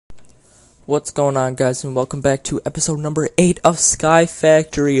What's going on, guys, and welcome back to episode number 8 of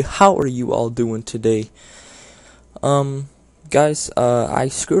SkyFactory. How are you all doing today? Guys, I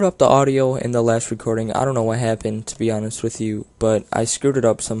screwed up the audio in the last recording. I don't know what happened, to be honest with you, but I screwed it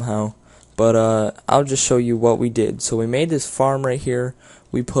up somehow. But I'll just show you what we did. So we made this farm right here.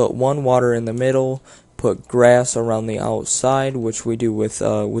 We put one water in the middle, put grass around the outside, which we do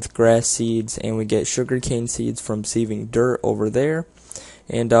with grass seeds, and we get sugarcane seeds from sieving dirt over there.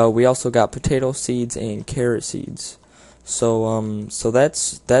 And we also got potato seeds and carrot seeds. So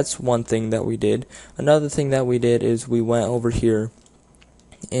that's one thing that we did. Another thing that we did is we went over here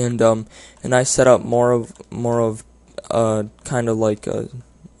and I set up more of kind of like a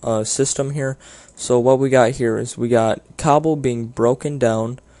system here. So what we got here is we got cobble being broken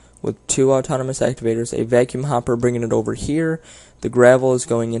down with 2 autonomous activators, a vacuum hopper bringing it over here, the gravel is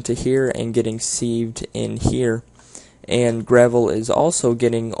going into here and getting sieved in here. And gravel is also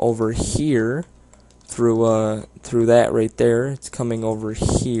getting over here through that right there. It's coming over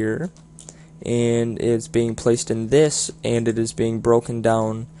here, and it's being placed in this, and it is being broken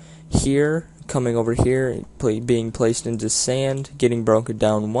down here, coming over here, being placed into sand, getting broken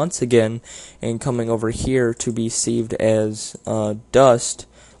down once again, and coming over here to be sieved as dust,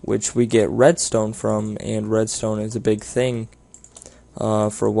 which we get redstone from, and redstone is a big thing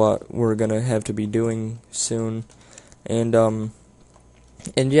for what we're gonna have to be doing soon. And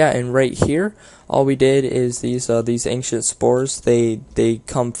yeah, and right here, all we did is these ancient spores. They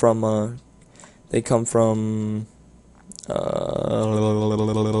come from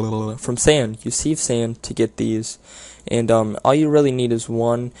sand. You sieve sand to get these, and all you really need is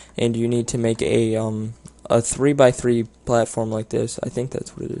one, and you need to make a 3x3 platform like this. I think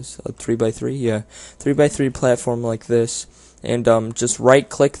that's what it is. A 3x3, yeah, 3x3 platform like this, and just right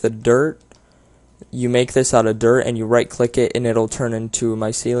click the dirt. You make this out of dirt and you right click it and it'll turn into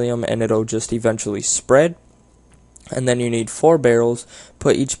mycelium and it'll just eventually spread. And then you need 4 barrels,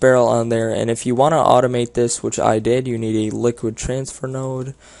 put each barrel on there, and if you want to automate this, which I did, you need a liquid transfer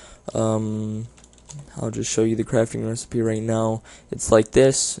node. I'll just show you the crafting recipe right now. It's like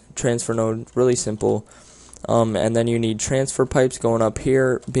this, transfer node, really simple. And then you need transfer pipes going up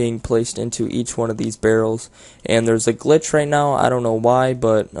here, being placed into each one of these barrels. And there's a glitch right now, I don't know why,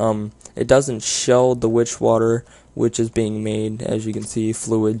 but it doesn't show the witch water which is being made. As you can see,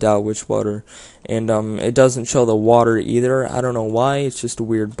 fluid.witch water, and it doesn't show the water either. I don't know why, it's just a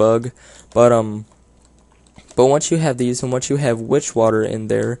weird bug. But once you have these and once you have witch water in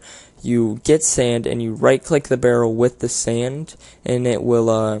there, you get sand and you right click the barrel with the sand, and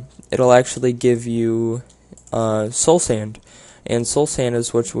it'll actually give you soul sand. And soul sand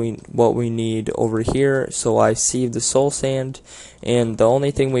is what we need over here. So I sieve the soul sand, and the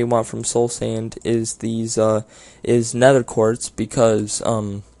only thing we want from soul sand is these nether quartz, because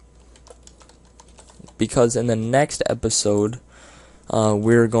in the next episode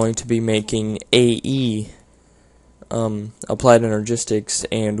we're going to be making AE, applied energistics,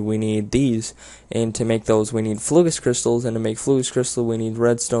 and we need these, and to make those we need flugis crystals, and to make flugis crystal we need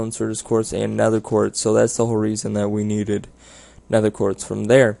redstone, certus quartz, and nether quartz. So that's the whole reason that we needed nether quartz from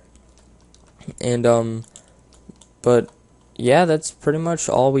there. And but yeah, that's pretty much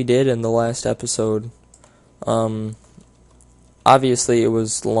all we did in the last episode. Obviously it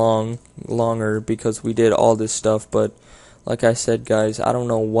was longer because we did all this stuff, but like I said, guys, I don't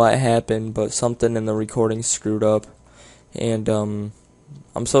know what happened, but something in the recording screwed up, and I'm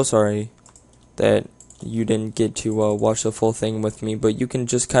so sorry that you didn't get to watch the full thing with me. But you can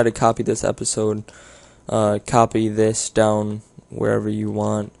just kind of copy this episode, copy this down wherever you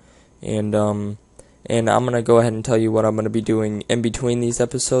want, and I'm gonna go ahead and tell you what I'm gonna be doing in between these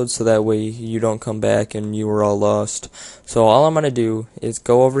episodes, so that way you don't come back and you were all lost. So all I'm gonna do is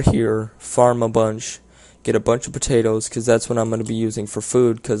go over here, farm a bunch, get a bunch of potatoes, because that's what I'm going to be using for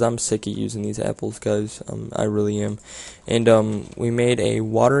food, because I'm sick of using these apples, guys. I really am. And we made a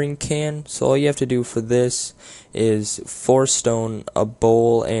watering can, so all you have to do for this is 4 stone, a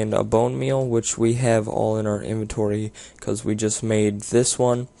bowl, and a bone meal, which we have all in our inventory, because we just made this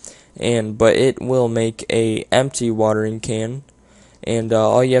one. But it will make a empty watering can. And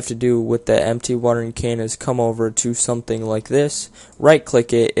all you have to do with the empty watering can is come over to something like this, right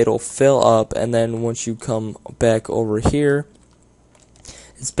click it, it'll fill up, and then once you come back over here,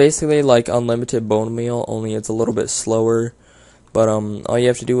 it's basically like unlimited bone meal, only it's a little bit slower. But all you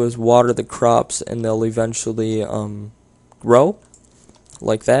have to do is water the crops, and they'll eventually grow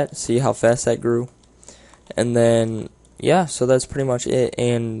like that. See how fast that grew? And then yeah, so that's pretty much it.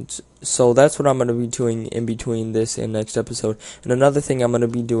 And so that's what I'm going to be doing in between this and next episode. And another thing I'm going to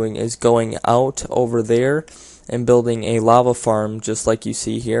be doing is going out over there and building a lava farm just like you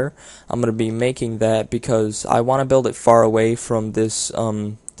see here. I'm going to be making that because I want to build it far away from this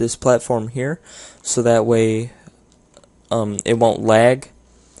this platform here, so that way it won't lag.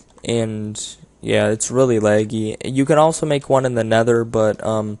 And yeah, it's really laggy. You can also make one in the nether, but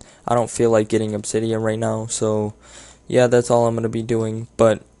I don't feel like getting obsidian right now, so yeah, that's all I'm going to be doing.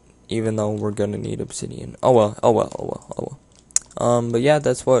 But even though we're going to need obsidian, oh well. But yeah,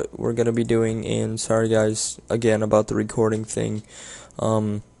 that's what we're going to be doing. And sorry guys again about the recording thing.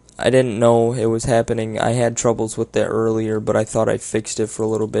 I didn't know it was happening. I had troubles with that earlier, but I thought I fixed it for a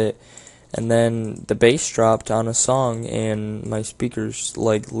little bit. And then the bass dropped on a song, and my speakers,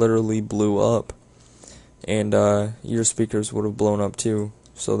 like, literally blew up. And your speakers would have blown up too.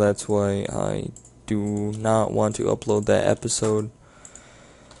 So that's why I do not want to upload that episode.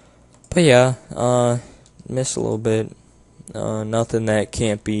 But yeah, missed a little bit. Nothing that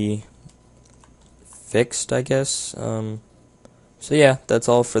can't be fixed, I guess. So yeah, that's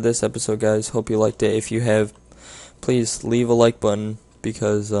all for this episode, guys. Hope you liked it. If you have, please leave a like button,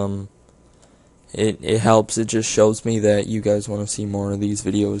 because it helps. It just shows me that you guys want to see more of these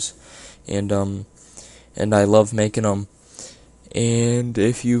videos, and I love making them. And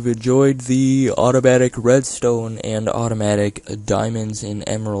if you've enjoyed the automatic redstone and automatic diamonds and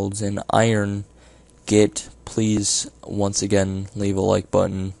emeralds and iron get, please once again leave a like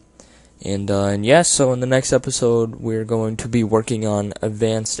button. And yes, so in the next episode we're going to be working on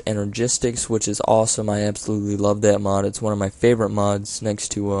advanced energistics, which is awesome. I absolutely love that mod. It's one of my favorite mods next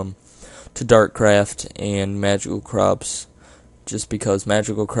to Darkcraft and magical crops, just because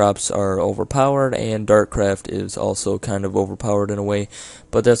magical crops are overpowered and Darkcraft is also kind of overpowered in a way.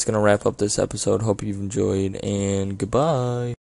 But that's going to wrap up this episode. Hope you've enjoyed, and goodbye.